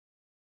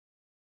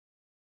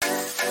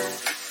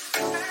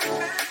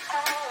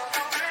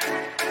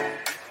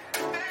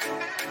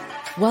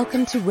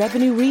Welcome to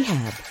Revenue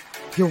Rehab,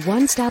 your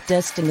one-stop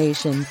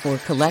destination for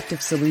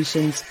collective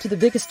solutions to the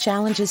biggest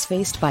challenges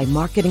faced by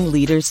marketing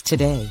leaders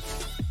today.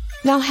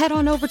 Now head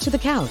on over to the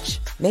couch,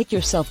 make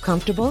yourself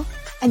comfortable,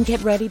 and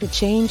get ready to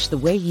change the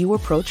way you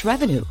approach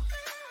revenue.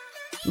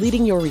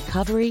 Leading your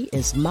recovery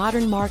is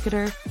modern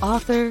marketer,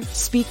 author,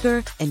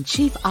 speaker, and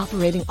chief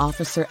operating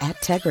officer at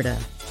Tegrita,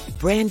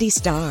 Brandy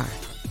Starr.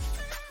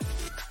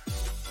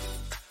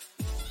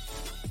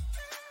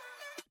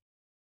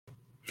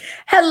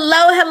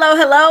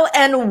 Hello,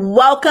 and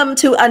welcome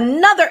to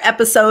another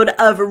episode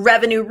of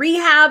Revenue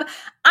Rehab.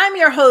 I'm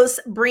your host,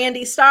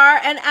 Brandy Starr,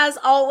 and as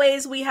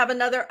always, we have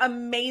another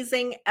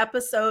amazing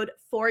episode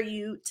for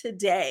you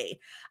today.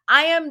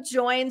 I am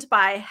joined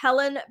by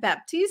Helen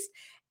Baptiste,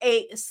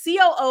 a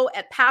COO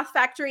at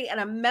PathFactory and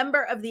a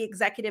member of the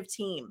executive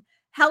team.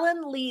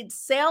 Helen leads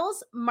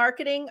sales,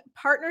 marketing,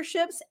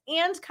 partnerships,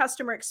 and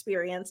customer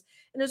experience,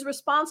 and is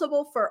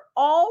responsible for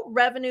all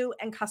revenue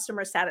and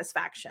customer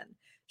satisfaction.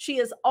 She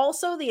is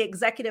also the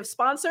executive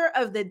sponsor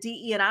of the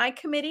DE&I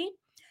committee.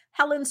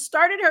 Helen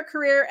started her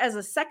career as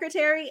a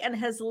secretary and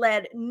has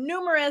led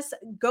numerous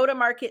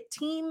go-to-market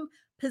team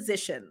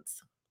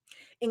positions,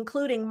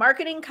 including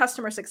marketing,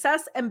 customer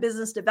success, and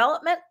business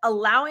development,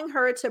 allowing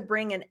her to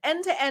bring an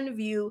end-to-end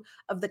view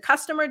of the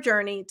customer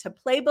journey to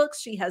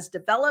playbooks she has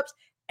developed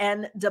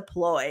and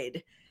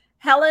deployed.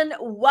 Helen,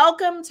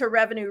 welcome to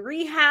Revenue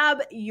Rehab.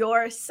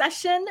 Your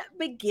session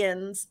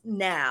begins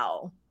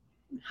now.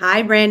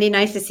 Hi, Brandy.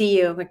 Nice to see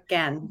you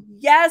again.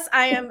 Yes,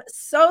 I am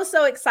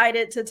so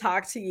excited to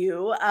talk to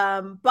you.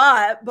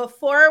 But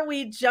before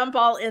we jump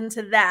all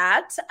into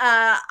that,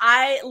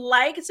 I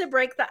like to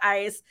break the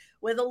ice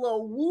with a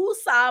little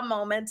woo-saw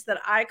moment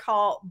that I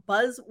call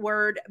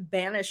buzzword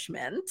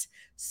banishment.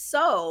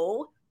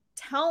 So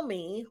tell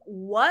me,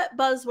 what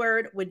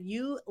buzzword would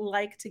you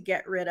like to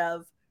get rid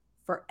of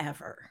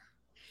forever?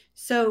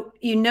 So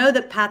you know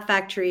that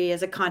PathFactory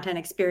is a content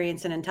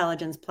experience and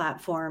intelligence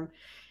platform.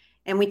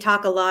 And we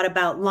talk a lot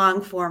about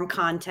long form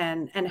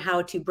content and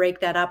how to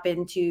break that up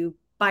into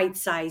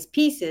bite-sized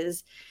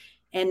pieces.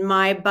 And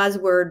my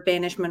buzzword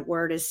banishment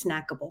word is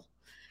snackable.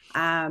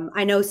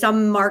 I know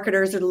some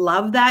marketers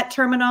love that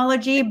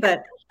terminology,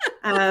 but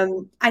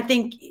I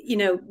think,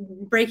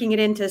 breaking it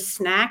into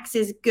snacks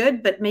is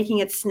good, but making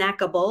it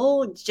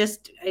snackable,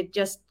 it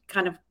just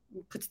kind of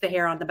puts the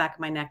hair on the back of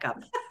my neck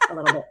up a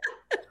little bit.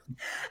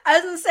 I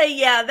was going to say,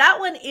 yeah, that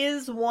one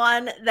is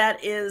one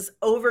that is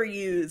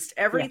overused.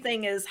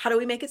 Everything is, how do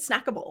we make it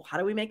snackable? How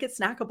do we make it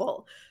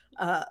snackable?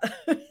 Yeah,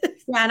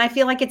 and I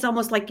feel like it's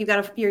almost like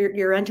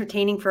you're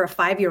entertaining for a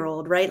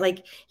 5-year-old, right?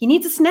 Like, he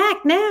needs a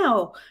snack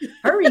now.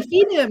 Hurry,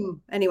 feed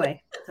him.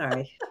 Anyway,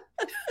 sorry.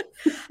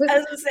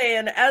 As I'm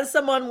saying, as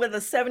someone with a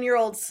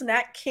 7-year-old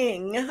snack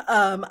king,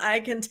 I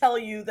can tell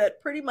you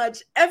that pretty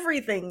much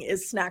everything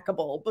is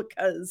snackable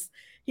because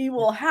he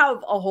will have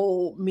a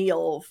whole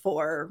meal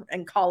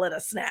and call it a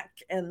snack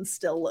and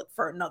still look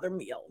for another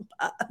meal.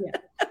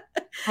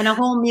 And a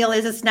whole meal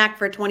is a snack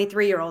for a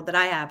 23-year-old that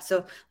I have.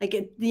 So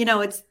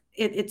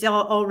it's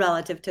all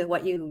relative to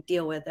what you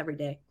deal with every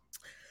day.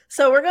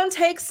 So we're going to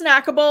take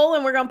snackable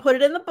and we're going to put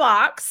it in the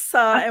box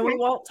and we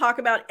won't talk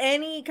about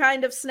any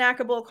kind of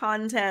snackable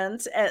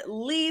content, at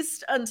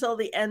least until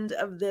the end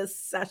of this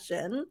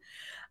session.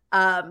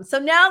 So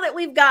now that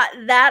we've got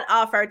that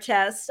off our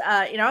chest,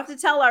 I have to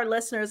tell our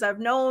listeners I've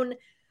known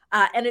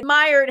and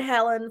admired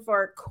Helen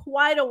for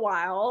quite a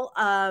while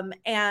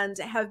and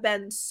have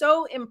been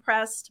so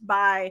impressed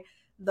by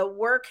the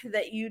work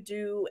that you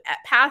do at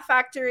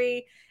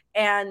PathFactory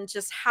and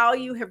just how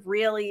you have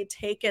really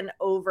taken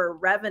over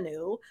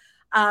revenue.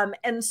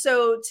 And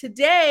so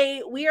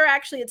today we are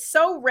it's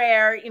so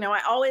rare,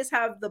 I always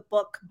have the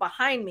book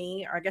behind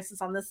me, or I guess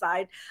it's on this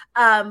side,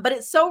 but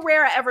it's so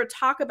rare I ever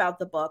talk about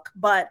the book.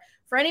 But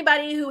for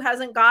anybody who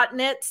hasn't gotten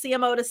it,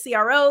 CMO to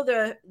CRO,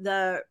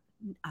 the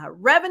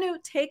revenue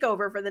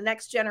takeover for the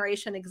next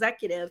generation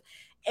executive,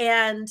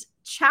 and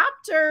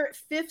chapter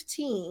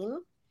 15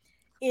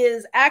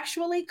 is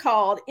actually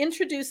called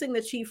Introducing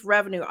the Chief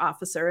Revenue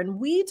Officer. And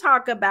we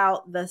talk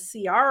about the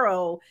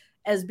CRO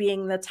as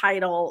being the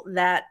title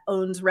that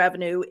owns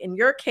revenue. In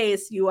your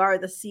case, you are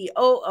the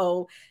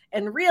COO.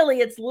 And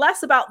really, it's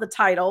less about the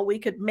title. We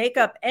could make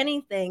up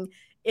anything.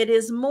 It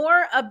is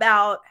more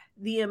about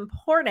the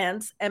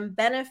importance and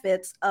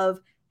benefits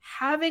of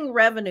having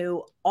revenue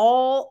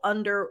all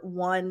under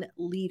one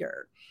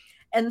leader.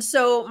 And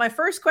so my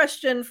first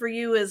question for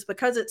you is,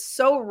 because it's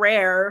so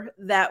rare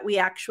that we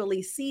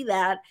actually see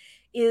that,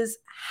 is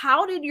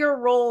how did your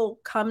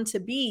role come to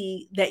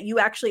be that you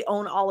actually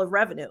own all of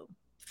revenue?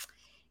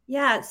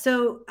 Yeah.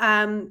 So,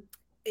 I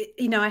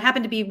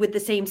happen to be with the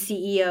same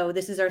CEO.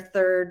 This is our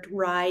third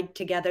ride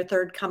together,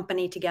 third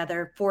company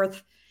together,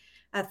 fourth,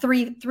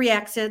 three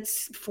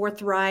exits,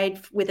 fourth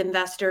ride with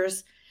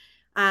investors.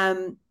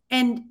 And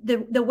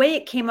the way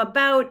it came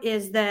about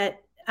is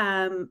that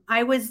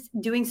I was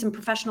doing some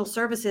professional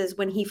services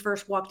when he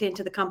first walked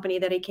into the company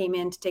that he came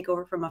in to take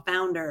over from a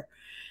founder.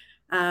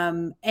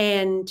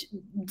 And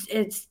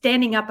it's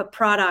standing up a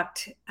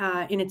product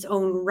in its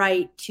own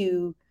right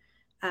to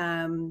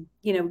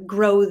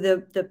grow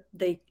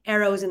the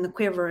arrows in the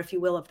quiver, if you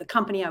will, of the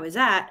company I was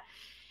at.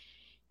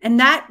 And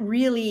that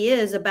really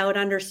is about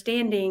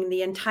understanding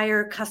the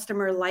entire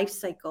customer life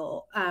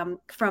cycle,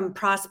 from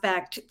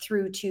prospect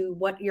through to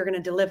what you're going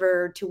to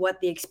deliver, to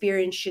what the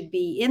experience should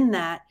be in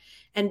that,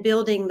 and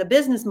building the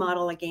business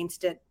model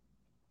against it.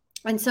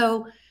 And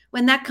so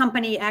when that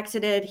company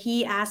exited,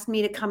 he asked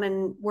me to come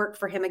and work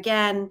for him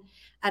again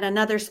at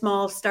another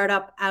small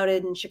startup out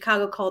in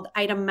Chicago called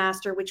Item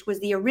Master, which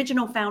was the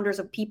original founders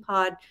of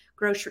Peapod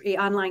grocery,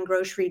 online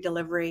grocery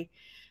delivery.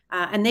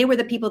 And they were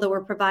the people that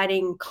were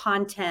providing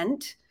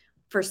content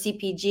for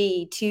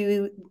CPG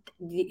to,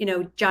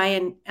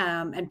 Giant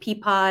and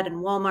Peapod and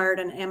Walmart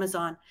and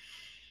Amazon.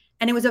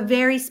 And it was a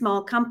very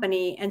small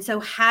company. And so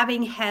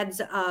having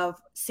heads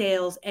of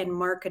sales and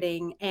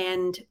marketing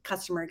and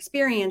customer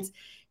experience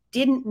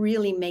didn't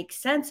really make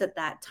sense at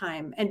that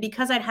time. And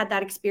because I'd had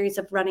that experience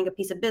of running a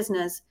piece of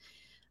business,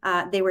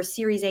 they were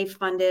Series A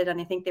funded, and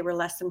I think they were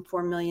less than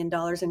 $4 million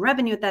in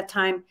revenue at that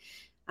time.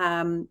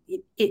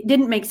 It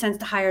didn't make sense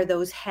to hire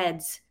those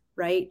heads,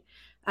 right?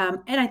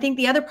 And I think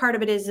the other part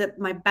of it is that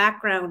my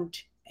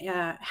background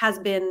has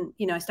been,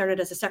 I started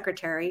as a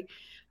secretary,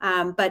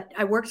 but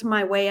I worked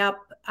my way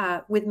up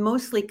with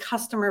mostly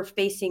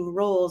customer-facing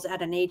roles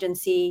at an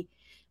agency.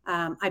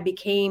 I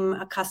became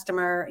a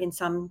customer in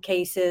some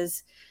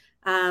cases.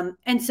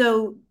 And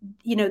so,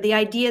 the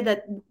idea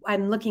that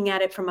I'm looking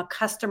at it from a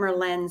customer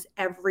lens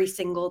every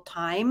single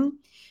time,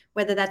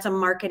 whether that's a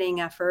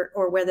marketing effort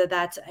or whether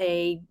that's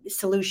a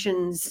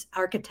solutions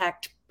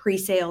architect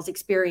pre-sales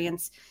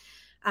experience,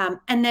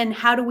 and then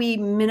how do we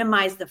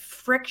minimize the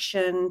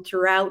friction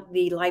throughout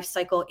the life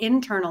cycle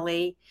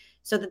internally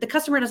so that the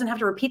customer doesn't have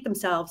to repeat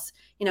themselves?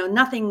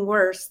 Nothing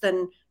worse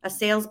than a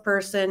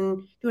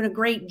salesperson doing a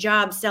great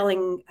job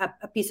selling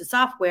a piece of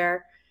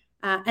software,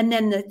 and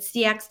then the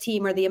CX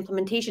team or the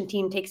implementation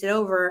team takes it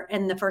over,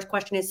 and the first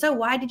question is, so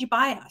why did you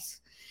buy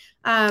us?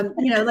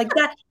 Like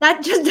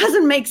that just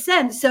doesn't make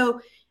sense. So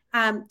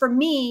for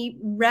me,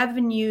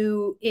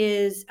 revenue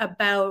is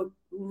about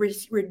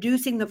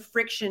reducing the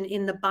friction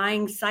in the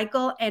buying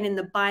cycle and in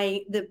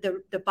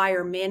the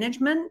buyer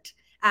management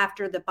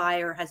after the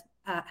buyer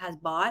has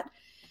bought.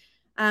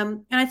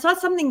 And I saw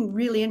something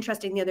really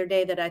interesting the other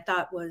day that I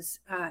thought was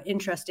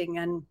interesting,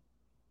 and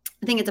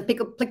I think it's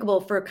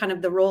applicable for kind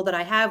of the role that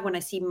I have when I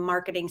see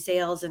marketing,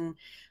 sales, and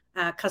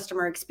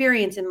customer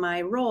experience in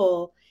my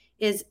role.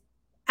 Is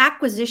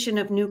acquisition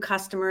of new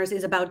customers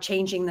is about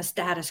changing the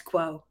status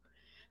quo,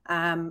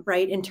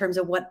 right, in terms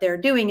of what they're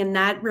doing, and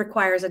that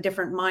requires a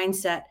different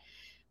mindset.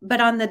 But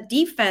on the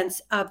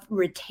defense of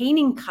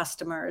retaining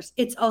customers,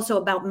 it's also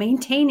about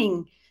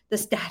maintaining the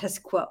status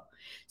quo.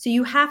 So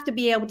you have to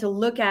be able to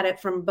look at it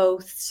from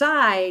both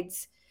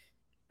sides,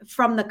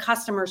 from the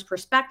customer's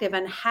perspective,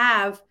 and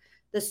have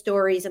the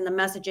stories and the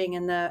messaging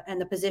and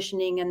the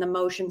positioning and the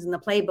motions and the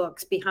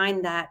playbooks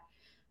behind that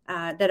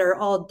that are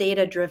all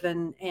data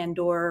driven and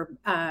or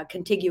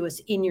contiguous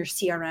in your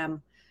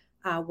CRM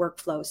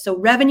workflows. So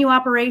revenue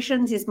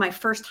operations is my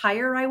first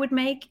hire I would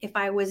make if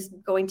I was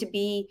going to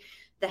be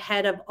the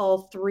head of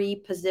all three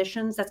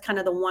positions. That's kind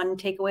of the one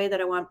takeaway that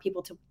I want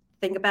people to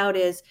think about,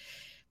 is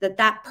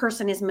that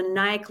person is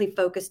maniacally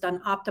focused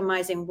on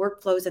optimizing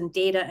workflows and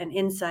data and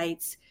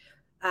insights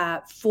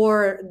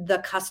for the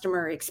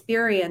customer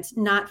experience,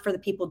 not for the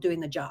people doing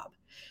the job.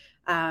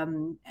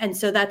 And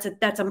so that's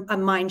a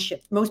mind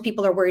shift. Most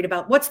people are worried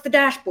about what's the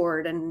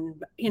dashboard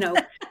and,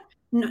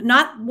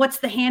 not what's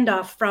the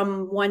handoff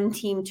from one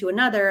team to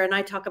another. And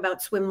I talk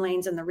about swim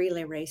lanes and the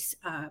relay race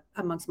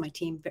amongst my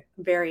team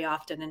very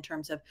often, in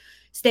terms of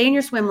stay in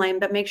your swim lane,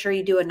 but make sure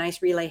you do a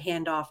nice relay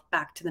handoff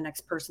back to the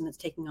next person that's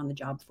taking on the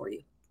job for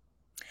you.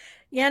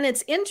 Yeah, and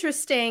it's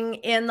interesting.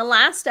 In the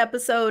last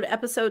episode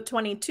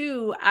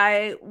 22,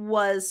 I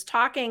was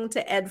talking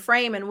to Ed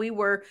Frame, and we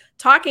were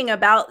talking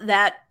about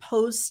that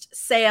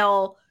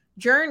post-sale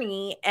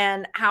journey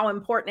and how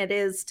important it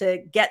is to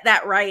get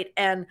that right.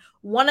 And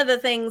one of the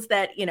things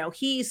that,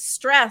 he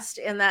stressed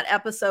in that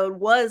episode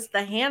was the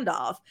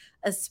handoff,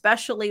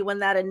 especially when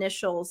that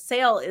initial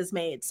sale is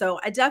made. So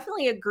I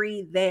definitely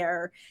agree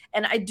there.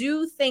 And I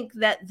do think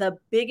that the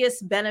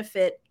biggest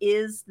benefit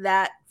is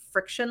that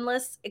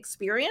frictionless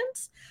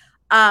experience.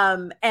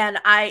 And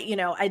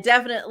I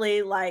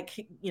definitely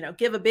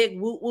give a big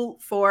woot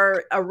woot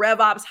for a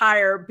RevOps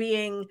hire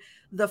being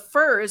the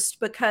first,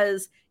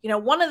 because,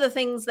 one of the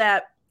things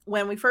that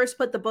when we first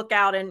put the book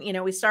out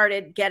and, we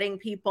started getting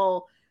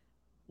people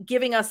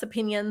giving us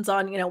opinions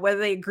on, whether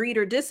they agreed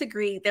or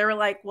disagreed, they were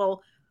like,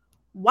 well,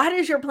 why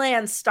does your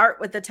plan start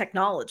with the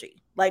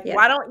technology? Why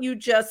don't you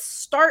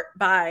just start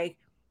by,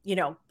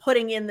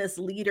 putting in this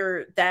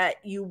leader that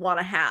you want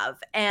to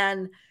have?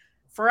 And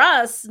for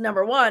us,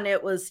 number one,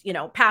 it was,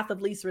 path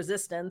of least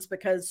resistance,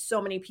 because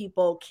so many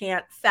people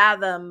can't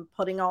fathom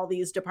putting all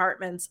these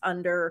departments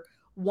under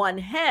one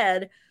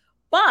head.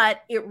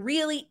 But it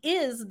really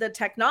is the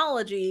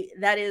technology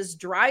that is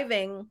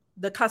driving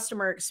the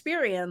customer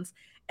experience.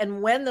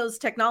 And when those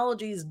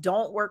technologies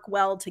don't work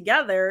well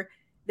together,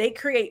 they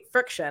create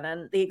friction.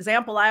 And the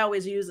example I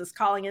always use is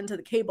calling into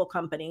the cable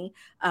company,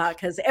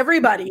 because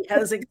everybody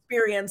has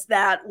experienced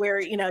that, where,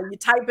 you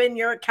type in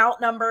your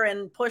account number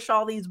and push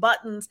all these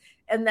buttons,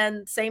 and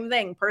then same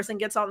thing, person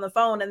gets on the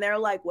phone and they're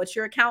like, what's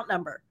your account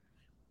number?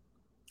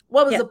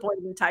 What was the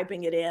point in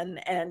typing it in?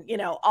 And,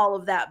 all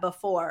of that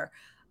before.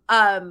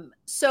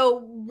 So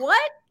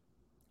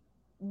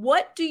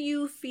what do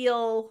you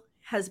feel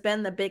has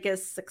been the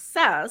biggest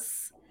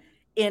success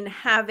in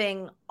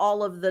having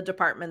all of the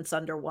departments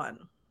under one?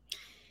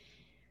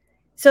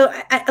 So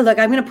look,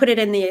 I'm going to put it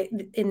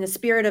in the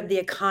spirit of the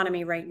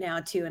economy right now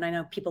too. And I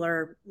know people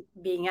are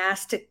being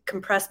asked to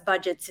compress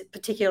budgets,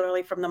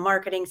 particularly from the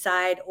marketing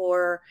side,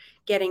 or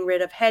getting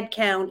rid of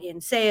headcount in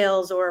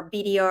sales or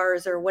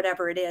BDRs or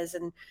whatever it is.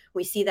 And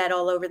we see that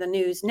all over the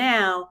news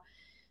now.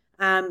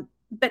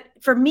 But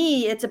for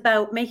me, it's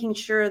about making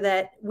sure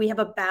that we have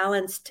a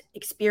balanced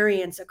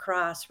experience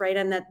across, right?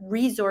 And that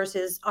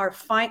resources are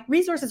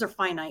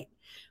finite.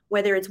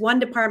 Whether it's one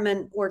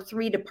department or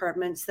three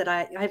departments, that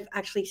I have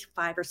actually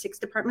 5 or 6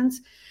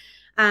 departments.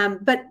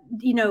 But,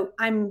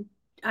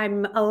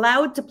 I'm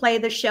allowed to play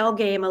the shell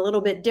game a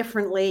little bit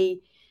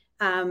differently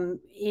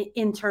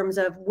in terms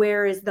of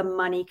where is the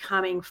money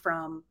coming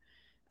from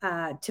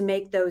to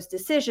make those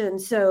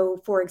decisions.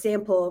 So, for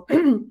example,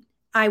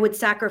 I would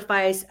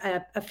sacrifice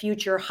a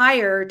future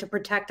hire to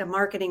protect a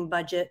marketing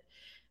budget,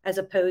 as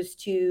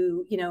opposed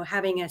to,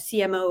 having a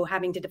CMO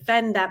having to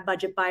defend that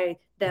budget by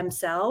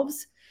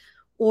themselves,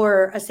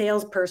 or a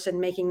salesperson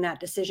making that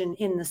decision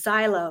in the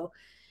silo.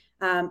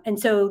 And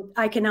so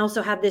I can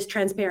also have this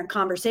transparent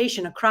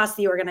conversation across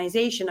the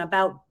organization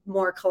about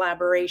more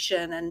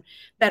collaboration and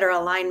better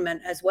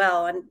alignment as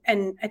well.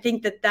 And I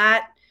think that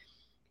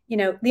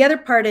the other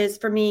part is,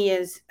 for me,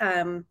 is,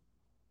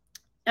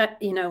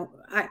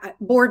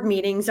 board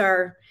meetings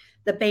are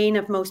the bane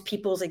of most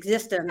people's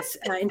existence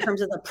in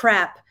terms of the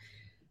prep.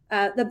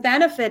 The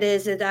benefit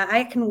is that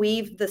I can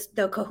weave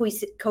the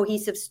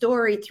cohesive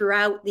story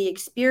throughout the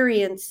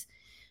experience,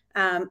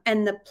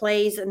 and the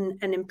plays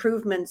and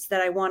improvements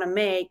that I want to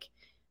make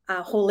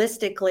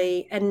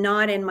holistically, and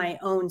not in my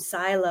own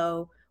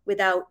silo,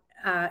 without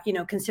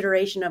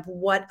consideration of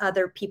what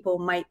other people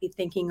might be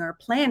thinking or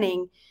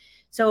planning.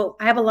 So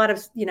I have a lot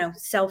of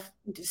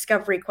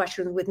self-discovery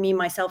questions with me,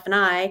 myself, and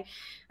I.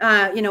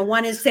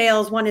 One is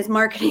sales, one is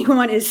marketing,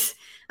 one is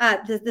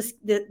the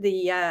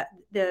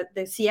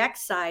CX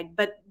side,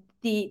 but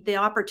the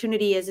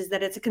opportunity is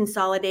that it's a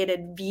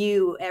consolidated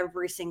view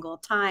every single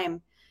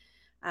time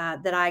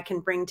that I can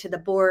bring to the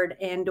board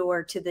and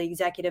or to the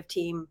executive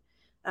team.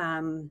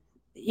 Our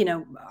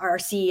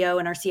CEO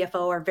and our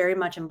CFO are very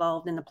much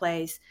involved in the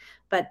plays,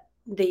 but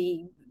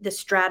the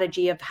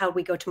strategy of how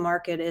we go to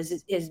market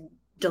is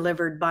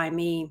delivered by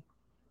me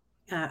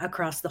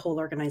across the whole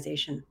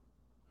organization.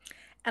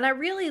 And I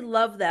really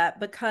love that,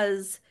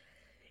 because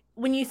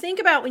when you think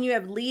about when you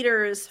have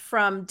leaders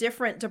from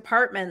different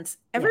departments,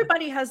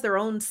 everybody has their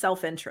own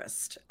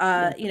self-interest.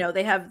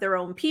 They have their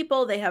own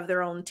people, they have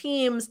their own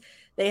teams,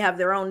 they have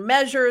their own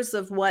measures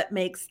of what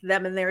makes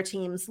them and their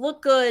teams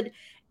look good.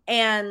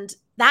 And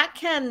that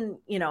can,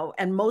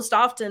 and most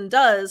often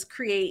does,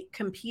 create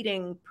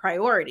competing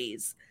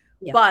priorities.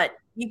 Yeah. But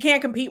you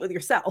can't compete with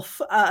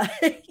yourself.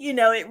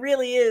 It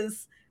really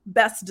is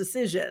best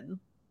decision.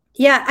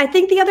 Yeah, I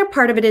think the other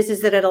part of it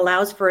is that it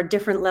allows for a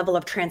different level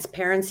of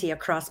transparency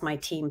across my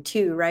team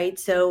too, right?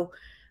 So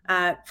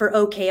for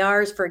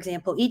OKRs, for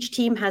example, each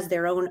team has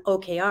their own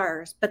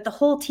OKRs, but the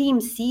whole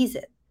team sees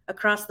it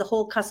across the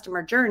whole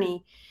customer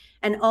journey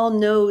and all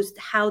knows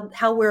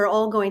how we're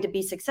all going to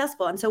be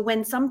successful. And so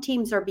when some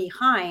teams are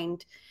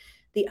behind,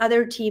 the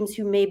other teams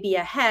who may be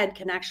ahead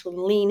can actually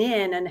lean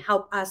in and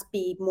help us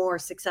be more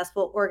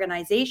successful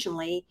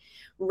organizationally,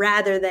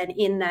 rather than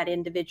in that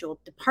individual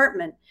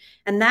department.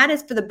 And that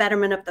is for the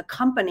betterment of the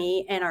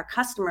company and our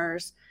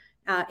customers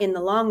in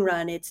the long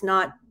run. It's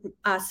not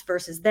us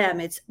versus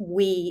them. It's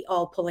we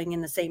all pulling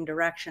in the same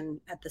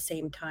direction at the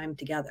same time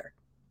together.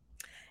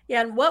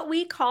 Yeah, and what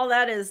we call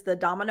that is the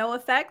domino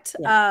effect,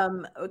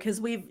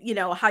 because we've,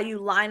 how you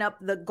line up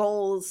the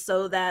goals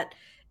so that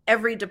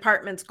every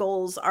department's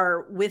goals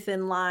are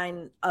within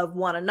line of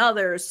one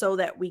another, so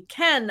that we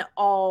can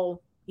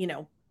all,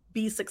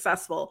 be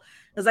successful.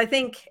 Because I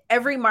think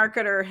every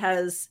marketer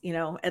has,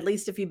 at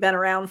least if you've been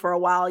around for a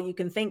while, you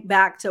can think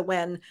back to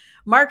when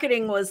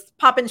marketing was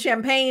popping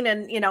champagne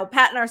and,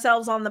 patting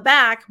ourselves on the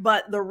back,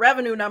 but the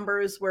revenue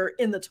numbers were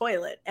in the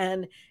toilet.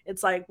 And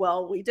it's like,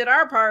 well, we did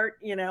our part,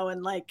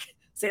 and like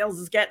sales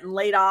is getting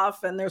laid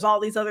off and there's all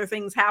these other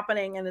things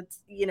happening. And it's,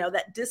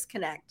 that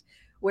disconnect.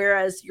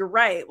 Whereas you're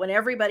right, when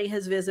everybody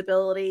has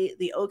visibility,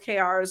 the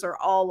OKRs are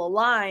all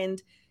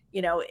aligned,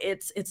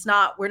 it's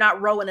not, we're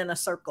not rowing in a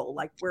circle,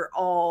 like we're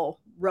all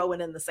rowing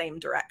in the same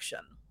direction.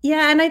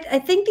 Yeah. And I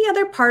think the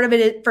other part of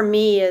it for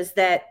me is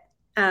that,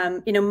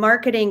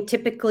 marketing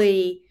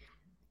typically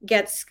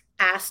gets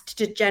asked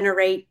to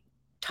generate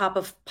top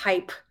of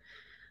pipe,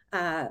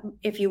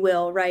 if you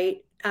will,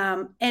 right?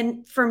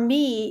 And for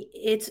me,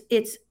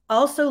 it's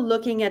also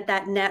looking at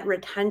that net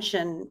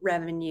retention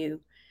revenue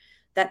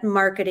that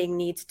marketing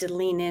needs to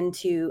lean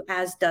into,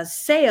 as does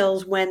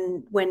sales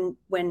when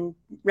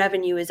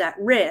revenue is at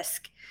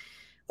risk,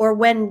 or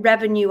when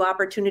revenue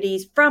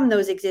opportunities from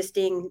those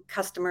existing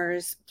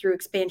customers through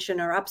expansion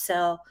or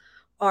upsell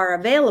are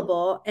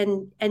available.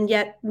 And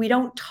yet we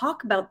don't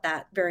talk about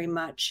that very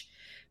much,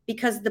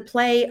 because the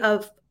play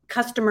of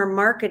customer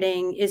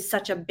marketing is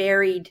such a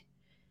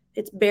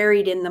it's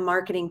buried in the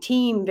marketing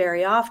team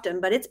very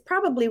often, but it's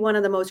probably one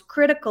of the most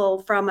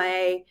critical from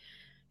a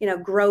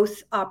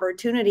growth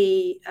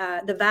opportunity.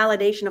 The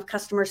validation of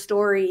customer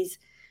stories,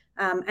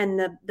 and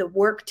the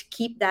work to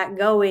keep that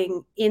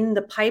going in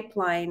the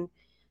pipeline,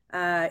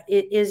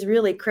 it is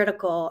really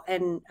critical.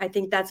 And I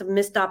think that's a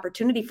missed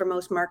opportunity for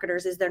most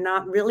marketers, is they're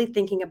not really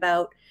thinking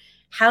about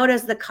how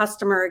does the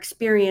customer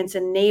experience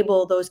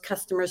enable those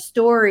customer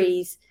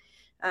stories,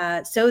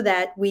 so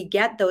that we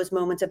get those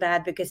moments of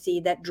advocacy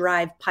that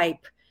drive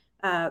pipe.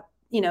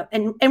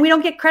 And we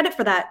don't get credit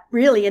for that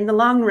really in the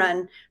long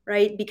run,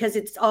 right? Because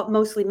it's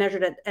mostly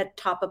measured at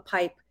top of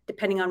pipe,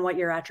 depending on what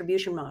your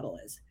attribution model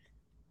is.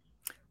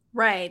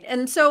 Right.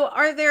 And so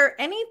are there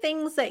any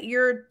things that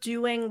you're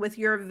doing with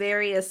your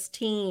various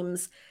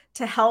teams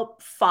to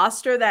help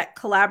foster that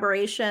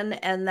collaboration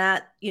and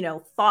that,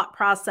 thought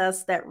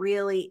process that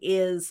really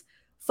is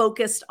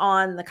focused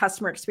on the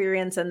customer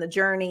experience and the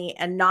journey,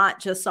 and not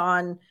just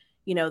on,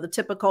 the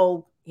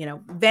typical,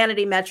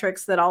 vanity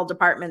metrics that all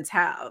departments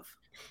have?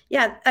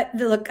 Yeah.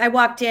 Look, I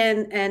walked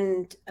in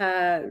and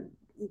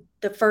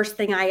the first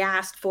thing I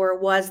asked for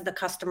was the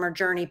customer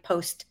journey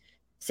post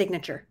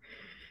signature.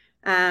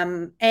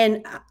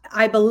 And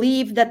I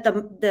believe that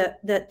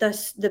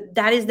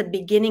that is the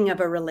beginning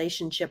of a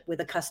relationship with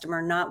a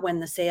customer, not when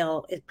the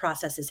sale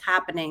process is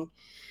happening.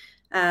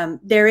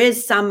 There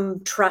is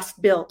some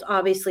trust built,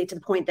 obviously, to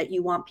the point that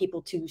you want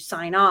people to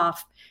sign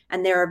off,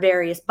 and there are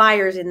various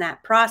buyers in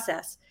that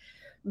process.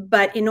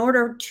 But in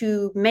order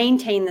to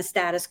maintain the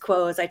status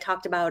quo, as I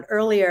talked about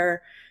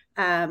earlier,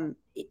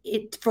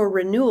 for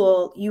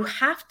renewal, you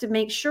have to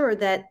make sure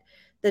that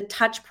the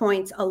touch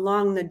points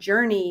along the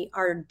journey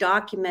are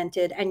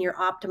documented and you're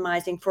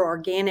optimizing for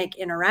organic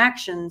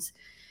interactions.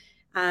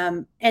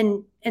 And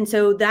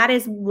so that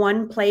is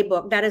one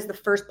playbook. That is the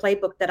first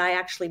playbook that I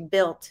actually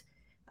built,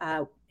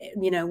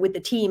 with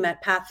the team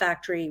at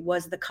PathFactory,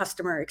 was the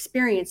customer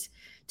experience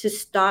to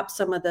stop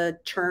some of the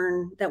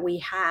churn that we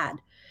had.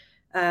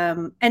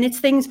 And it's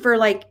things for,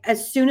 like,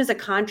 as soon as a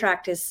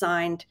contract is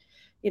signed,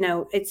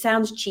 it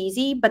sounds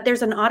cheesy, but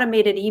there's an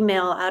automated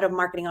email out of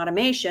marketing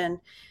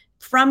automation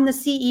from the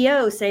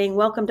CEO saying,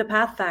 "Welcome to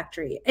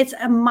PathFactory." It's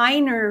a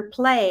minor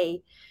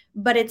play,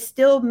 but it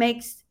still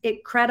makes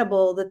it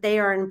credible that they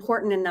are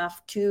important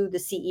enough to the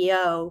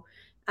CEO,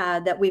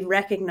 that we've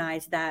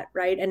recognized that,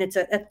 right? And it's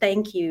a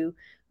thank you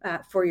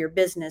for your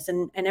business.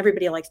 And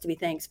everybody likes to be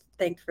thanked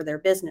for their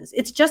business.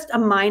 It's just a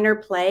minor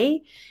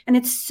play. And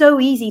it's so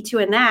easy to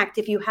enact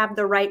if you have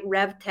the right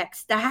rev tech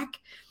stack,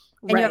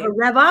 and you have a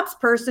rev ops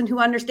person who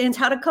understands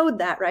how to code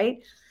that,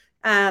 right?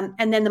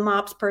 And then the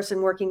MOPS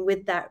person working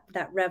with that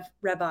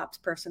rev ops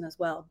person as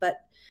well. But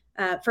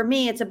for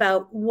me, it's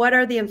about what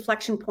are the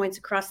inflection points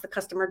across the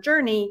customer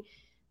journey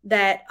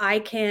that I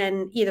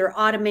can either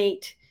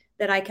automate,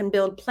 that I can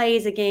build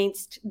plays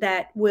against,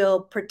 that will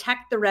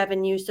protect the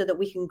revenue so that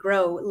we can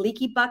grow.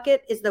 Leaky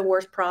bucket is the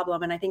worst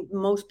problem. And I think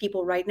most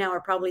people right now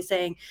are probably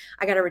saying,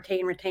 I got to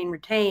retain.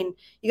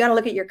 You got to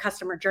look at your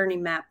customer journey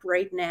map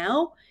right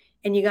now,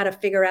 and you got to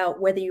figure out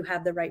whether you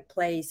have the right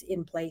plays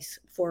in place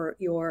for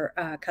your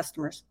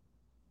customers.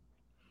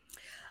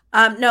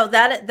 No,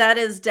 that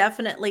is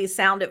definitely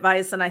sound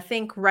advice. And I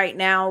think right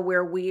now,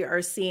 where we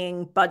are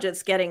seeing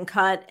budgets getting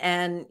cut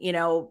and,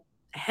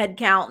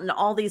 headcount and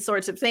all these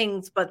sorts of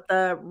things, but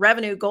the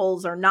revenue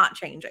goals are not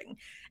changing.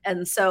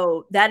 And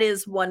so that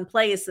is one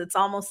place. It's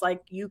almost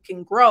like you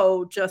can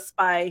grow just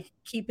by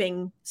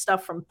keeping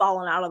stuff from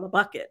falling out of the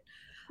bucket.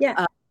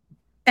 Yeah.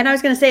 And I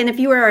was going to say, and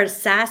if you are a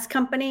SaaS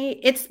company,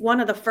 it's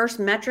one of the first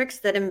metrics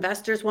that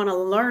investors want to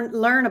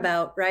learn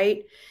about,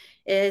 right?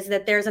 Is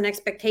that there's an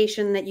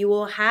expectation that you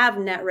will have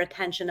net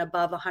retention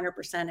above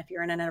 100% if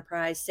you're in an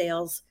enterprise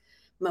sales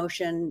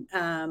motion,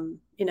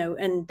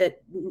 and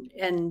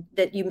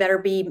that you better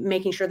be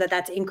making sure that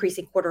that's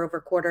increasing quarter over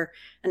quarter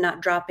and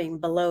not dropping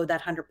below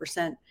that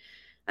 100%,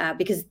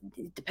 because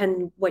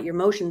depending what your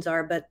motions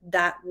are, but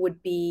that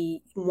would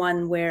be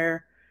one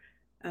where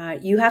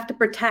you have to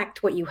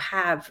protect what you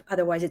have.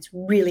 Otherwise, it's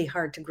really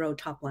hard to grow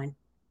top line.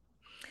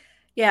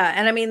 Yeah.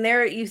 And I mean,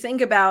 you think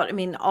about,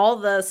 all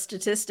the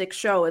statistics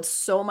show it's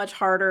so much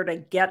harder to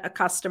get a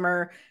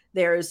customer.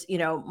 There's,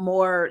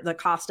 more the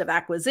cost of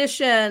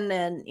acquisition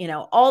and,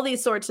 all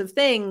these sorts of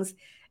things.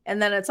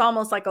 And then it's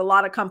almost like a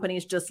lot of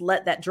companies just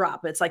let that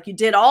drop. It's like you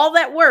did all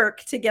that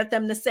work to get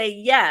them to say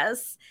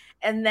yes,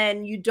 and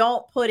then you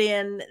don't put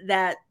in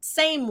that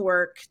same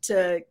work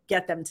to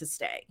get them to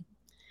stay.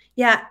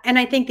 Yeah. And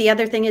I think the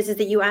other thing is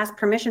that you ask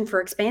permission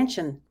for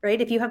expansion, right?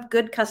 If you have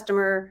good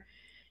customer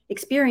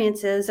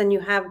experiences and you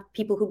have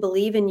people who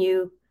believe in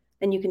you,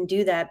 then you can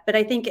do that. But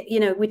I think, we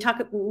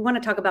want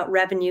to talk about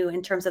revenue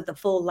in terms of the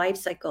full life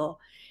cycle.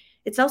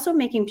 it's also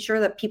making sure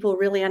that people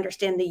really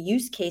understand the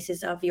use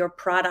cases of your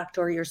product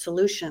or your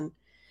solution.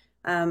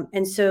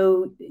 And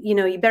so,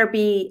 you better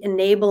be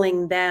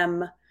enabling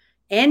them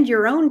and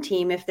your own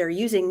team, if they're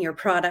using your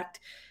product,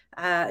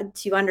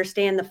 to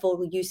understand the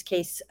full use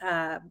case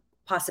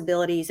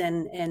possibilities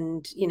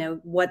and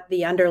what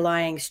the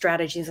underlying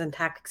strategies and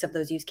tactics of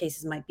those use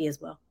cases might be as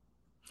well.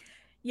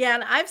 Yeah,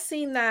 and I've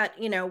seen that,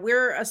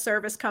 we're a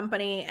service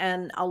company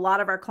and a lot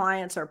of our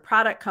clients are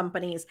product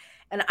companies.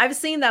 And I've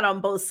seen that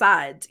on both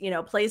sides,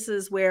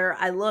 places where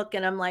I look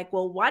and I'm like,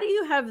 well, why do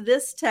you have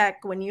this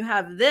tech when you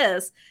have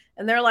this?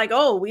 And they're like,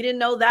 oh, we didn't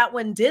know that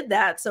one did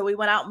that. So we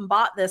went out and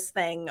bought this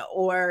thing.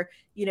 Or,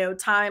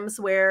 times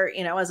where,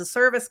 as a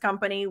service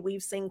company,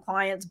 we've seen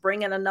clients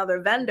bring in another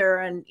vendor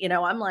and,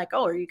 I'm like,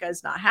 oh, are you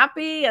guys not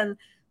happy? And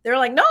they're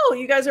like, no,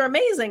 you guys are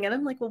amazing. And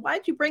I'm like, well,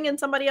 why'd you bring in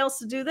somebody else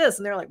to do this?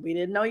 And they're like, we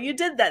didn't know you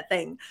did that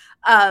thing.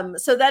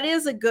 So that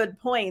is a good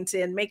point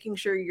in making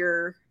sure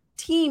your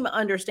team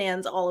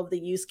understands all of the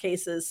use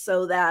cases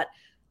so that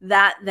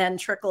then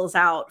trickles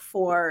out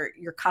for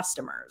your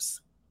customers.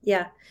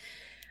 Yeah.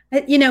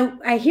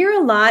 I hear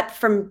a lot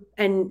from,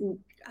 and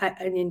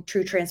in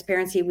true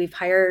transparency, we've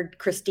hired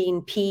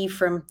Christine P.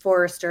 from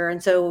Forrester.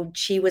 And so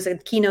she was a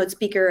keynote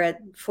speaker at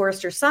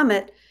Forrester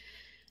Summit.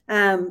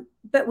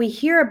 But we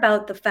hear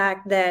about the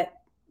fact that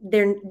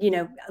I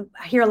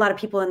hear a lot of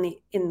people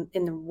in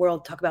the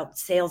world talk about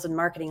sales and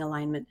marketing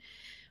alignment.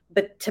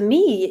 But to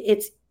me,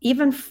 it's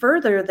even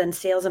further than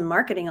sales and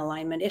marketing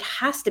alignment. It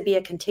has to be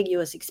a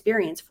contiguous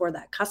experience for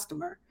that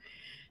customer.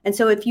 And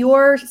so if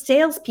your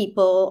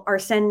salespeople are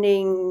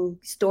sending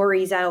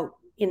stories out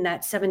in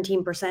that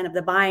 17% of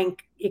the buying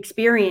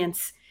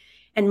experience,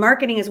 and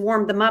marketing has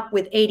warmed them up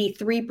with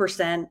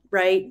 83%,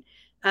 right?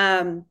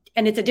 And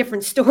it's a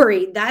different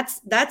story.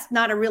 That's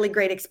not a really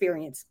great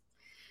experience.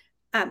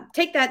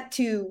 Take that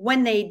to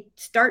when they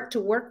start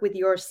to work with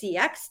your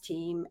CX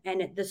team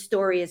and the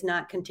story is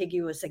not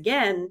contiguous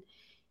again,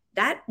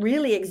 that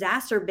really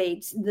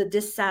exacerbates the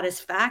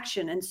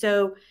dissatisfaction. And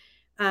so,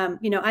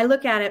 I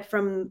look at it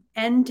from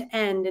end to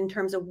end in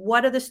terms of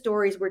what are the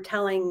stories we're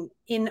telling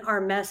in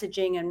our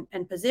messaging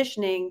and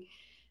positioning,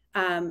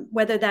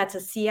 whether that's a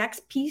CX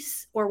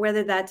piece or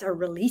whether that's a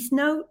release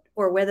note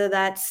or whether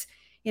that's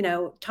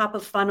top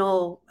of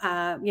funnel,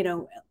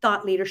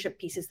 thought leadership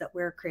pieces that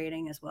we're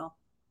creating as well.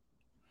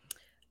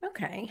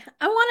 Okay.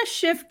 I want to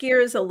shift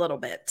gears a little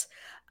bit.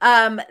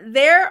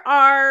 There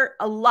are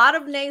a lot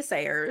of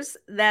naysayers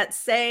that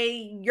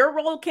say your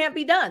role can't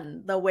be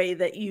done the way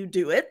that you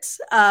do it.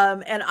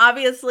 And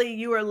obviously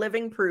you are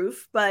living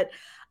proof, but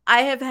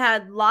I have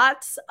had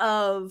lots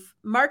of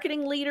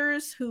marketing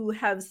leaders who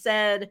have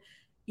said,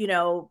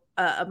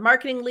 a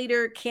marketing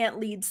leader can't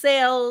lead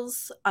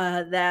sales,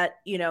 that,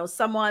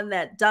 someone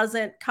that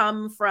doesn't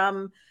come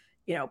from,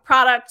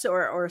 product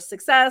or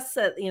success,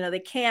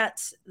 they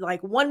can't,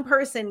 like one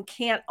person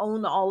can't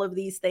own all of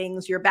these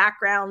things. Your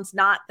background's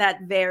not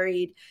that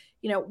varied.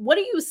 What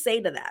do you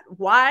say to that?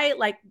 Why,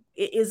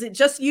 is it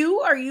just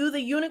you? Are you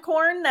the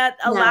unicorn that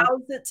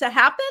allows it to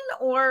happen?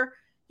 Or,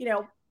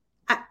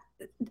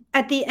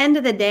 at the end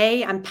of the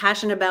day, I'm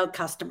passionate about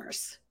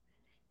customers.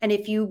 And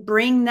if you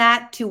bring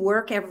that to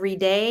work every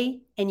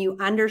day and you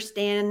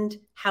understand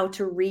how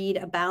to read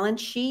a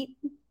balance sheet,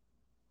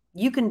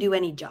 you can do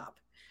any job.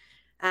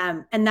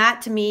 And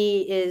that to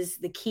me is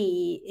the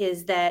key,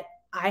 is that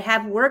I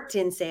have worked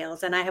in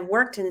sales and I have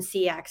worked in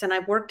CX and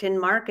I've worked in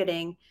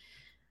marketing.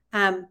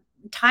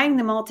 Tying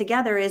them all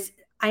together is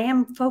I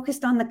am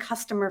focused on the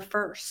customer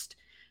first,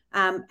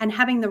 and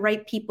having the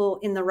right people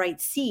in the right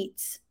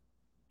seats.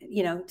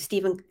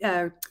 Stephen,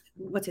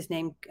 what's his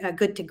name?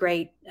 Good to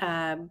Great,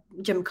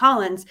 Jim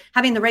Collins,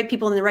 having the right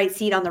people in the right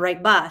seat on the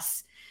right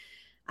bus.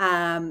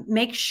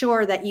 Make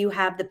sure that you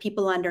have the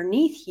people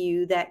underneath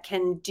you that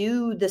can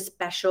do the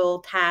special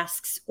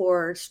tasks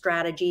or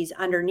strategies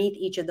underneath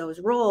each of those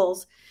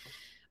roles.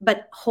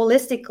 But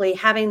holistically,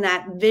 having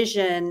that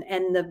vision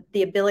and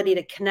the ability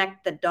to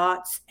connect the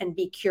dots and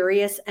be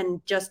curious and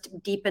just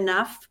deep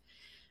enough,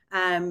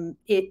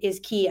 it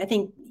is key. I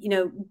think,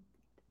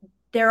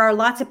 there are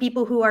lots of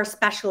people who are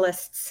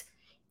specialists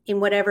in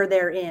whatever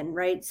they're in,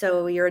 right?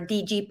 So you're a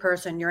DG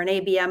person, you're an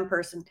ABM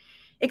person.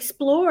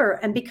 Explore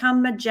and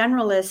become a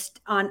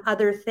generalist on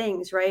other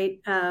things, right?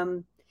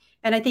 And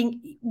I think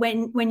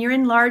when you're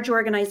in large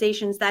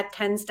organizations, that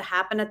tends to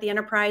happen at the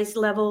enterprise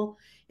level,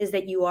 is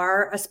that you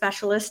are a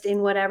specialist in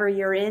whatever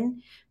you're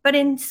in. But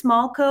in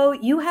small co,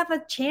 you have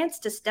a chance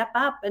to step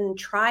up and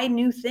try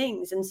new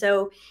things. And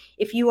so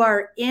if you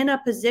are in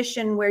a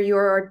position where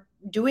you're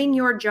doing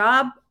your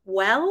job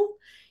well,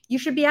 you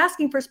should be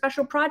asking for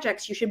special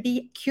projects. You should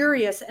be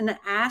curious and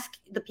ask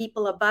the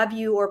people above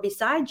you or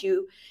beside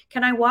you,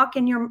 can I walk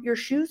in your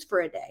shoes for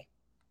a day?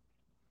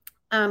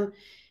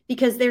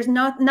 Because there's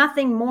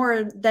nothing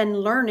more than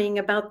learning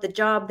about the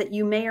job that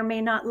you may or may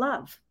not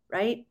love,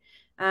 right?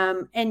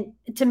 And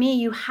to me,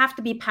 you have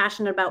to be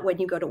passionate about when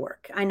you go to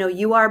work. I know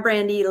you are,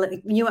 Brandy.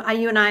 You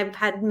and I have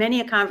had many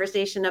a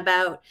conversation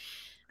about,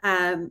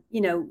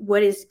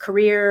 what is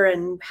career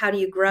and how do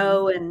you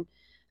grow? And,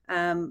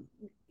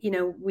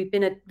 we've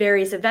been at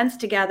various events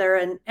together,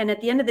 and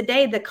at the end of the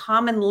day, the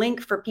common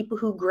link for people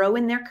who grow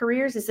in their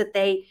careers is that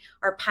they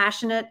are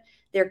passionate,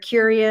 they're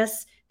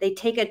curious, they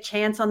take a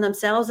chance on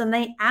themselves, and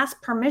they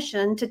ask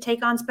permission to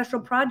take on special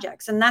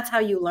projects. And that's how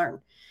you learn.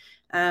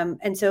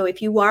 And so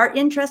if you are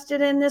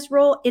interested in this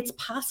role, it's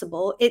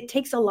possible. It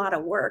takes a lot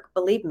of work,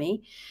 believe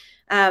me.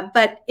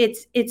 But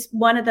it's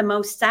one of the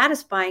most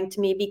satisfying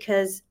to me,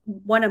 because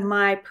one of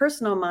my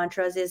personal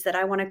mantras is that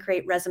I want to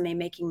create resume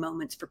making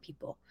moments for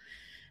people.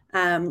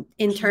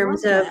 In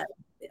terms of,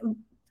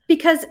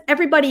 because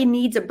everybody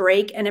needs a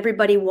break and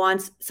everybody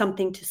wants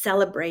something to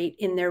celebrate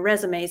in their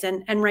resumes.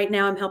 And right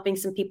now I'm helping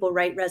some people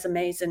write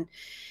resumes and,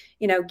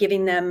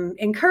 giving them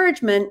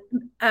encouragement.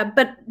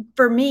 But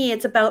for me,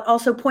 it's about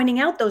also pointing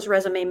out those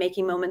resume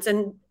making moments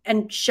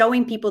and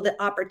showing people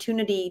the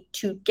opportunity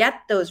to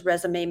get those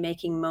resume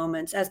making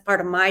moments as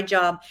part of my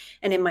job.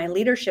 And in my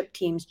leadership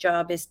team's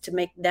job is to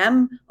make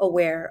them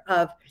aware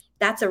of,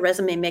 that's a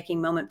resume making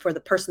moment for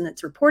the person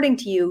that's reporting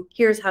to you.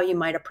 Here's how you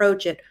might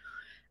approach it.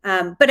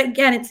 But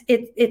again,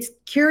 it's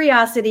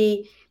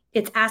curiosity.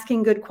 It's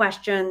asking good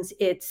questions.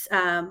 It's,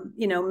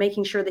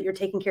 making sure that you're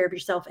taking care of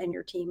yourself and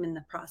your team in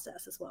the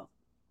process as well.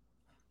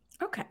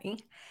 Okay.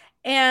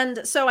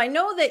 And so I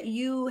know that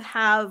you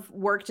have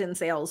worked in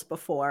sales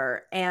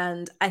before,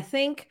 and I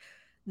think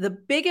the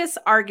biggest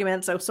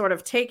argument, so sort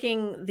of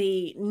taking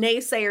the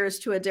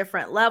naysayers to a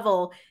different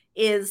level,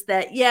 is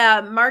that,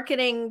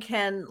 marketing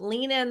can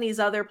lean in these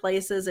other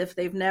places if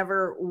they've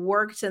never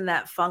worked in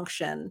that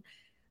function.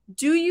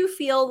 Do you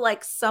feel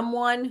like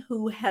someone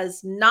who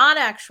has not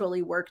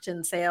actually worked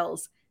in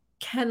sales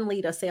can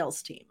lead a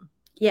sales team?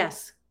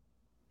 Yes.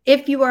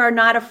 If you are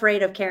not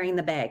afraid of carrying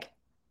the bag.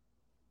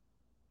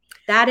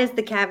 That is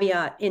the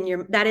caveat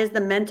that is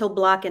the mental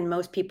block in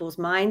most people's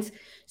minds.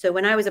 So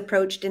when I was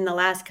approached in the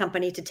last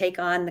company to take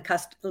on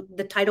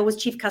the title was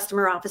Chief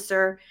Customer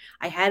Officer.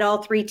 I had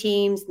all 3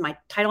 teams. My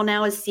title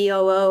now is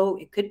COO.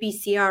 It could be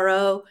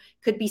CRO,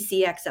 could be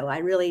CXO. I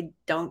really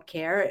don't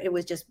care. It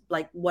was just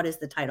like, what is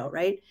the title,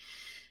 right?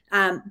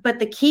 But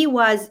the key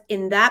was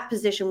in that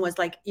position was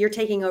like, you're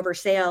taking over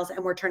sales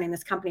and we're turning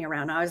this company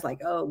around. I was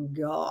like, oh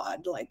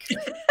God, like,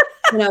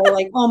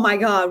 like, oh my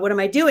God, what am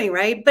I doing?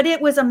 Right. But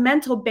it was a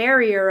mental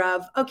barrier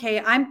of, okay,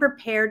 I'm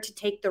prepared to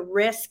take the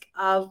risk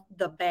of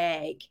the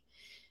bag.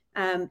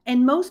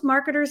 And most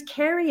marketers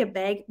carry a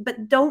bag,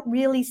 but don't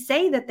really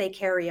say that they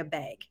carry a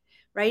bag.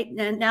 Right.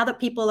 And now that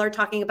people are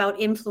talking about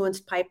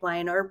influenced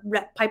pipeline or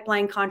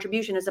pipeline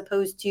contribution, as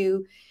opposed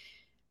to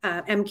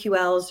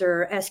MQLs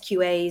or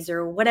SQAs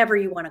or whatever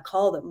you want to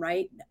call them.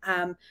 Right.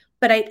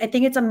 But I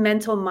think it's a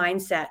mental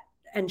mindset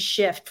and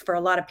shift for a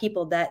lot of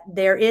people that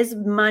there is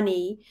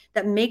money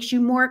that makes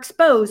you more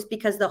exposed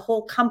because the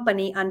whole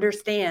company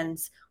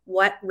understands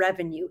what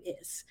revenue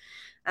is,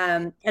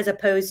 as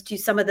opposed to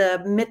some of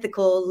the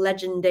mythical,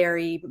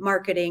 legendary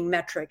marketing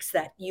metrics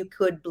that you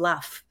could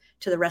bluff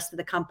to the rest of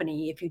the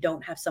company if you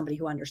don't have somebody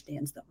who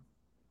understands them.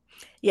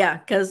 Yeah,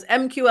 because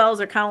MQLs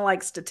are kind of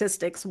like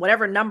statistics.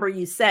 Whatever number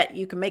you set,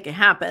 you can make it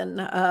happen.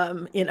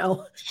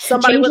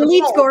 Somebody with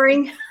lead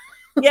scoring.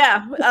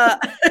 Yeah.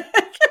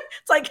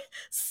 It's like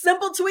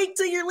simple tweak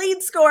to your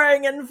lead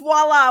scoring and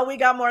voila, we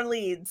got more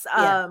leads.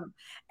 Yeah.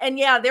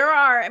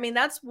 And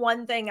that's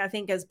one thing I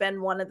think has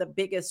been one of the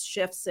biggest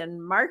shifts in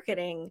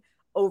marketing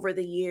over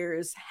the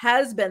years,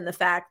 has been the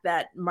fact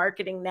that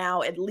marketing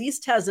now at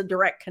least has a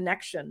direct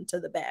connection to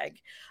the bag.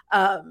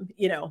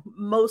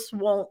 Most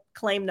won't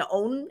claim to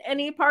own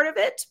any part of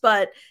it,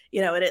 but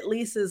it at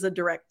least is a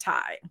direct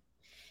tie.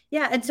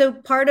 Yeah. And so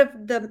part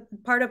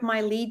of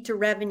my lead to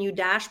revenue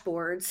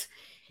dashboards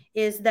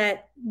is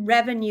that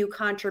revenue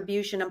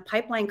contribution and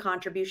pipeline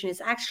contribution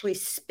is actually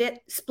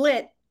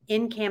split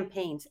in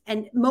campaigns.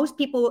 And most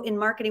people in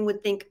marketing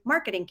would think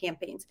marketing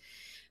campaigns,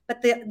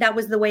 but that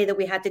was the way that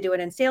we had to do it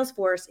in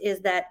Salesforce,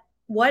 is that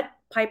what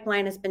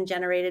pipeline has been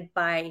generated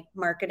by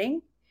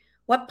marketing,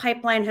 what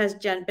pipeline has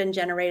been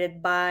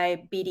generated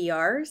by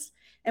BDRs,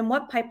 and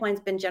what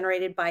pipeline's been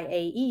generated by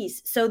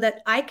AEs, so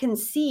that I can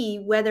see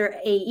whether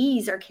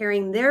AEs are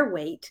carrying their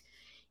weight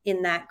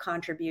in that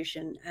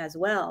contribution as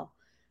well.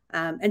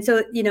 And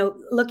so,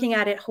 looking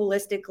at it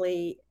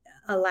holistically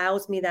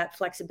allows me that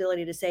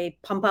flexibility to say,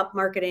 pump up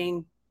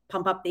marketing,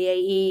 pump up the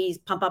AEs,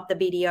 pump up the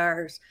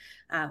BDRs,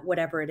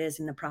 whatever it is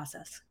in the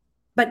process.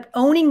 But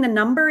owning the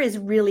number is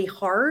really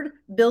hard.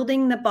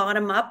 Building the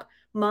bottom up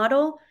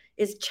model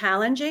is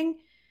challenging,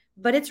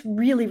 but it's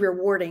really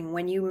rewarding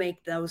when you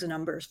make those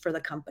numbers for the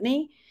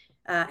company,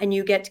 and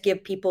you get to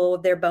give people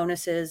their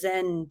bonuses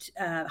and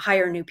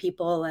hire new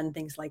people and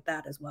things like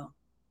that as well.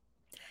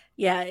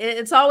 Yeah,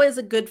 it's always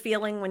a good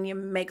feeling when you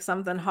make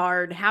something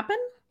hard happen.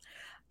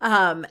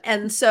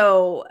 And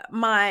so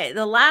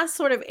the last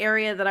sort of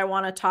area that I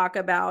want to talk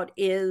about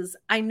is,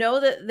 I know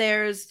that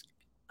there's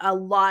a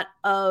lot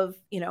of,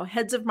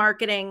 heads of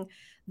marketing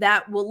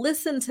that will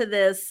listen to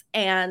this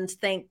and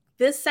think,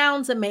 this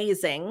sounds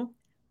amazing,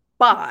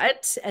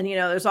 but, and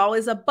there's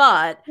always a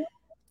but,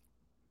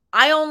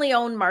 I only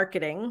own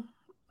marketing.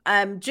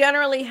 I'm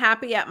generally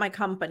happy at my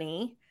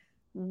company.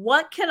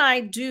 what can I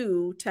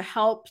do to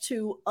help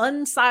to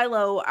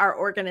unsilo our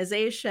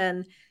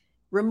organization,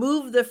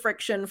 remove the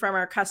friction from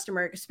our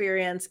customer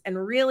experience,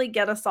 and really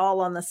get us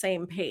all on the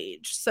same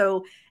page?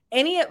 So,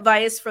 any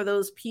advice for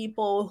those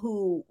people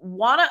who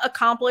want to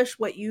accomplish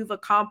what you've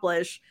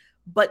accomplished,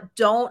 but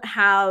don't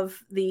have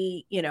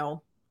the,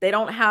 they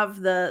don't have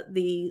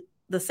the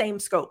same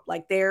scope.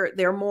 Like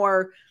they're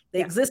more, they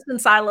exist in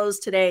silos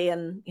today,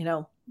 and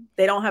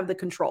they don't have the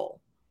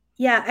control.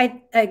 Yeah,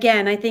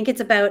 I think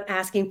it's about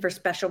asking for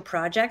special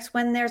projects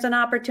when there's an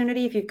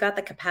opportunity, if you've got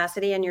the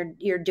capacity and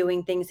you're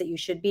doing things that you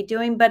should be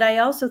doing. But I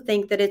also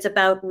think that it's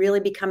about really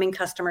becoming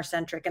customer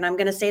centric. And I'm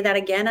going to say that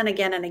again and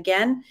again and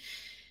again.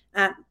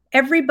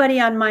 Everybody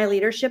on my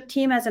leadership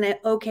team has an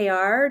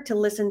OKR to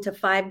listen to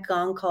 5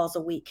 gong calls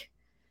a week.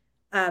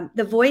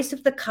 The voice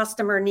of the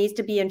customer needs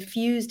to be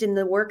infused in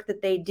the work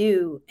that they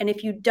do. And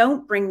if you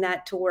don't bring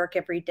that to work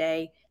every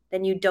day,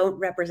 then you don't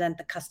represent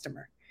the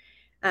customer.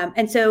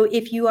 And so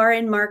if you are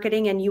in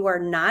marketing and you are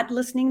not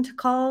listening to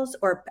calls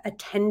or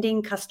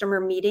attending customer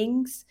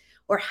meetings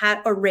or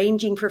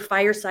arranging for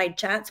fireside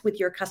chats with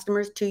your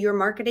customers to your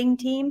marketing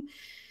team,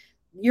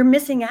 you're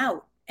missing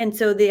out. And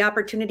so the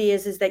opportunity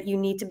is that you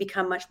need to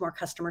become much more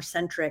customer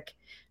centric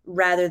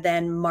rather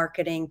than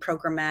marketing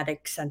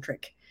programmatic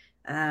centric,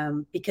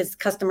 because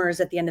customers,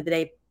 at the end of the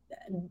day,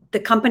 the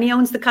company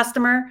owns the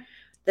customer.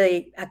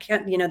 The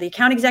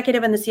account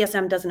executive and the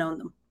CSM doesn't own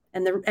them.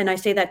 And I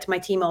say that to my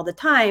team all the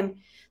time.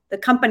 The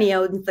company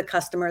owns the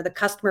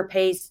customer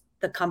pays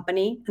the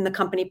company, and the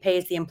company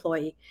pays the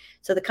employee.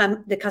 So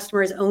the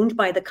customer is owned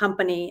by the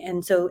company.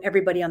 And so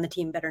everybody on the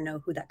team better know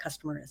who that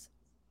customer is.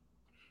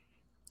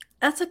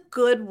 That's a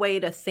good way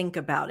to think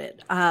about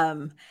it.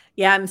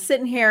 Yeah, I'm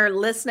sitting here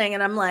listening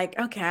and I'm like,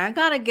 okay, I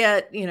got to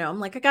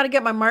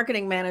get my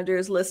marketing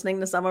managers listening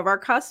to some of our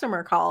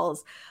customer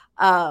calls,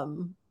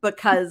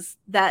 because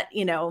that,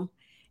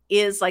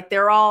 is like,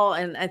 they're all,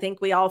 and I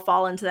think we all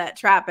fall into that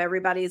trap.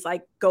 Everybody's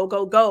like, go,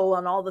 go, go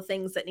on all the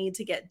things that need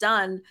to get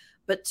done.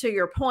 But to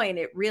your point,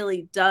 it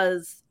really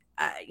does,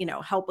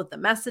 help with the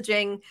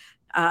messaging,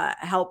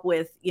 help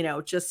with,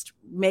 just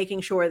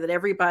making sure that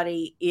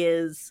everybody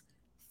is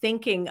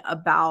thinking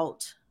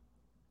about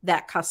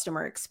that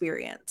customer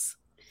experience.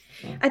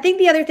 I think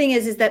the other thing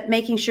is that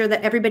making sure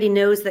that everybody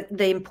knows that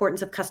the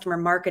importance of customer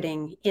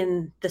marketing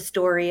in the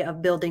story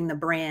of building the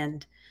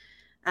brand,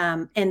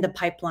 and the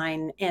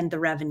pipeline and the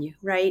revenue,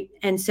 right?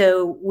 And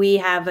so we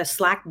have a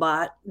Slack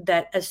bot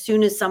that as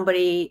soon as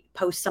somebody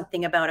posts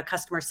something about a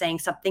customer saying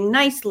something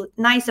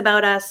nice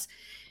about us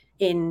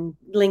in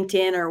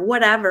LinkedIn or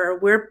whatever,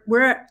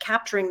 we're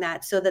capturing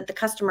that so that the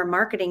customer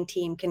marketing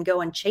team can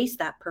go and chase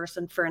that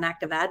person for an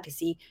active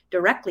advocacy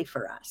directly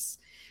for us.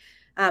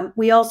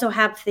 We also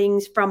have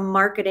things from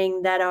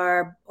marketing that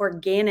are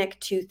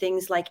organic to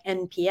things like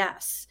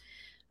NPS.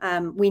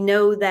 We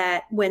know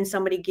that when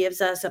somebody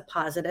gives us a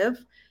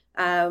positive,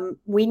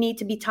 we need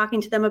to be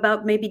talking to them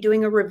about maybe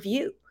doing a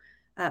review,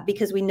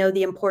 because we know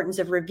the importance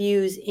of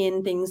reviews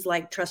in things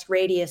like Trust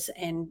Radius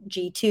and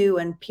G2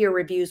 and peer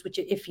reviews, which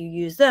if you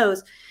use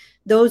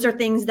those are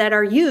things that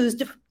are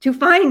used to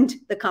find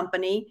the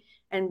company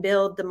and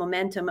build the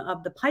momentum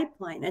of the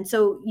pipeline. And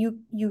so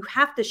you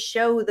have to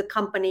show the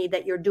company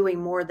that you're doing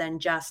more than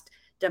just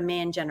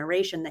demand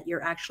generation, that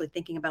you're actually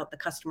thinking about the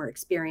customer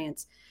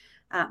experience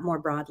more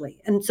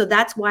broadly. And so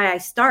that's why I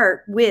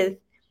start with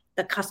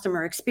the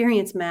customer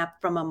experience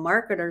map from a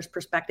marketer's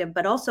perspective,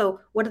 but also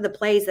what are the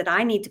plays that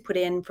I need to put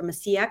in from a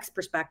CX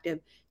perspective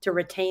to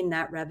retain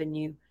that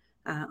revenue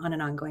on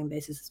an ongoing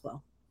basis as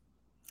well.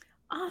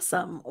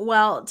 Awesome.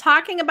 Well,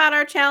 talking about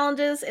our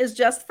challenges is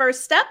just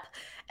first step,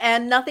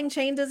 and nothing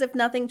changes if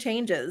nothing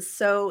changes.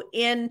 So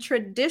in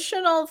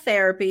traditional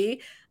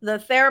therapy, the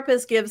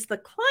therapist gives the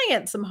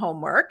client some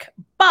homework,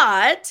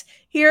 but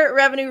here at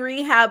Revenue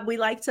Rehab, we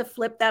like to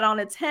flip that on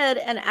its head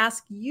and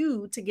ask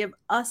you to give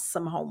us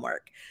some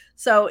homework.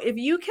 So if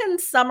you can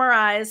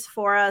summarize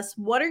for us,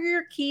 what are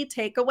your key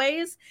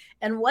takeaways,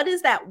 and what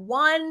is that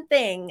one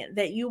thing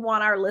that you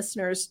want our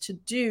listeners to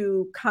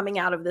do coming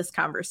out of this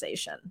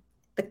conversation?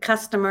 The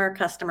customer.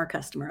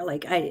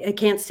 Like I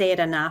can't say it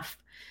enough.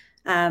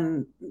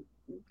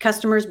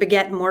 Customers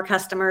beget more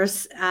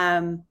customers.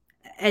 And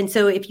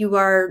so if you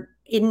are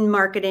in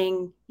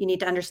marketing, you need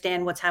to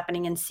understand what's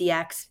happening in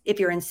CX. If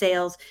you're in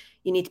sales,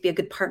 you need to be a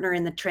good partner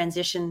in the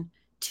transition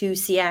to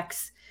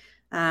CX.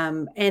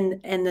 And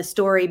the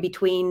story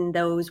between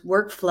those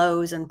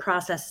workflows and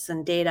processes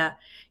and data.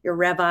 Your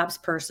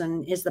RevOps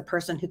person is the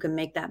person who can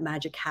make that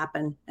magic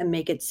happen and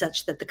make it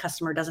such that the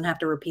customer doesn't have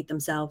to repeat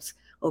themselves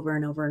over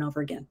and over and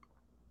over again.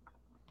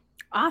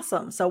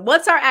 Awesome. So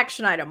what's our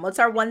action item? What's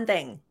our one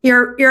thing?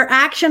 Your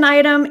action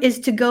item is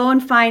to go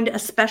and find a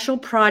special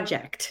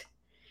project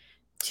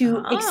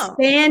to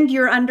expand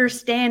your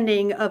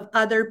understanding of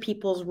other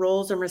people's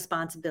roles and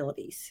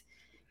responsibilities.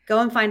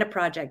 Go and find a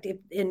project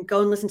and go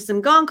and listen to some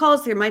gong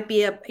calls. There might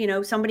be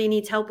somebody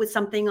needs help with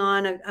something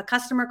on a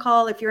customer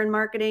call if you're in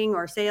marketing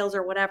or sales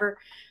or whatever.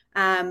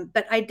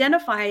 But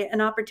identify an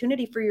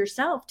opportunity for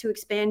yourself to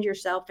expand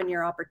yourself and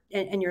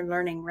your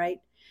learning, right?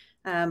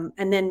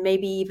 And then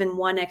maybe even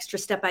one extra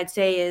step I'd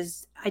say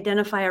is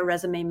identify a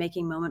resume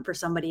making moment for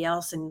somebody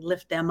else and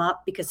lift them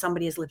up because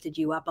somebody has lifted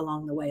you up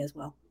along the way as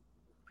well.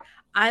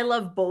 I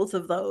love both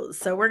of those.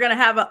 So we're going to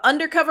have an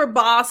undercover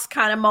boss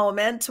kind of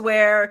moment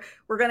where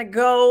we're going to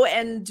go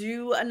and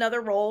do another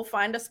role,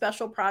 find a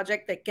special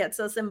project that gets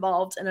us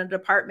involved in a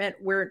department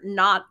we're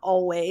not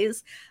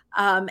always.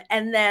 And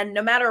then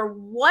no matter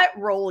what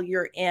role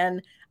you're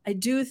in, I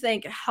do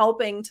think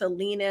helping to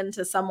lean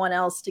into someone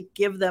else to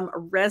give them a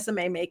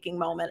resume making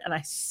moment. And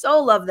I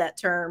so love that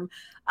term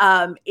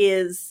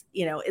is,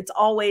 it's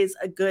always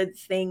a good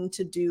thing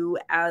to do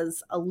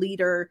as a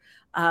leader.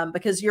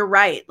 Because you're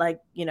right. Like,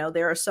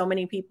 there are so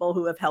many people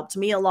who have helped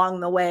me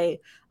along the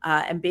way,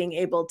 and being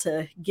able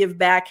to give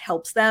back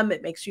helps them.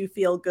 It makes you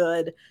feel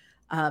good.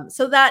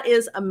 So that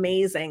is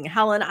amazing.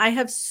 Helen, I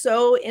have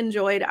so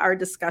enjoyed our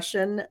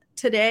discussion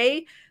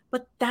today,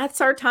 but that's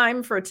our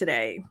time for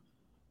today.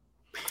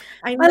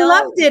 I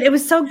loved it. It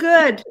was so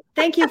good.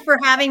 Thank you for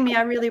having me.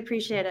 I really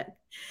appreciate it.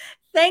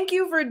 Thank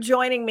you for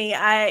joining me.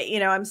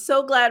 I'm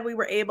so glad we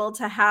were able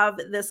to have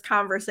this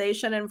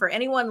conversation. And for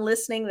anyone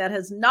listening that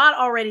has not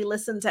already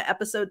listened to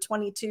episode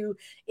 22,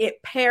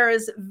 it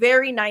pairs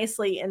very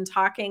nicely in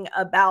talking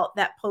about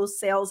that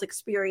post-sales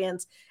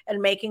experience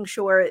and making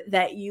sure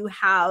that you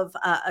have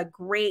a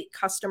great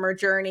customer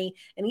journey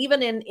and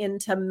even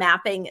into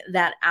mapping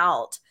that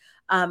out.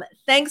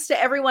 Thanks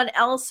to everyone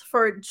else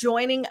for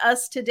joining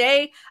us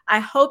today.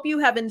 I hope you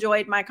have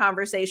enjoyed my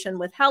conversation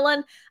with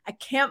Helen. I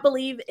can't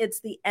believe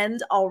it's the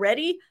end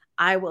already.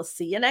 I will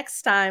see you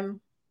next time.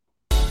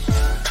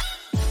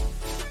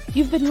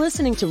 You've been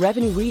listening to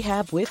Revenue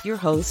Rehab with your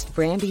host,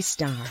 Brandy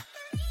Starr.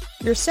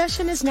 Your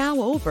session is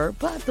now over,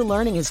 but the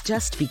learning has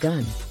just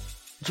begun.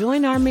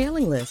 Join our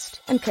mailing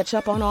list and catch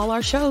up on all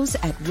our shows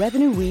at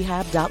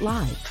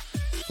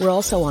revenuerehab.live. We're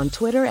also on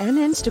Twitter and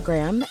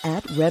Instagram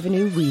at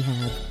Revenue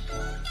Rehab.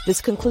 This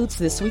concludes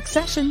this week's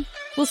session.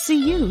 We'll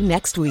see you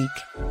next week.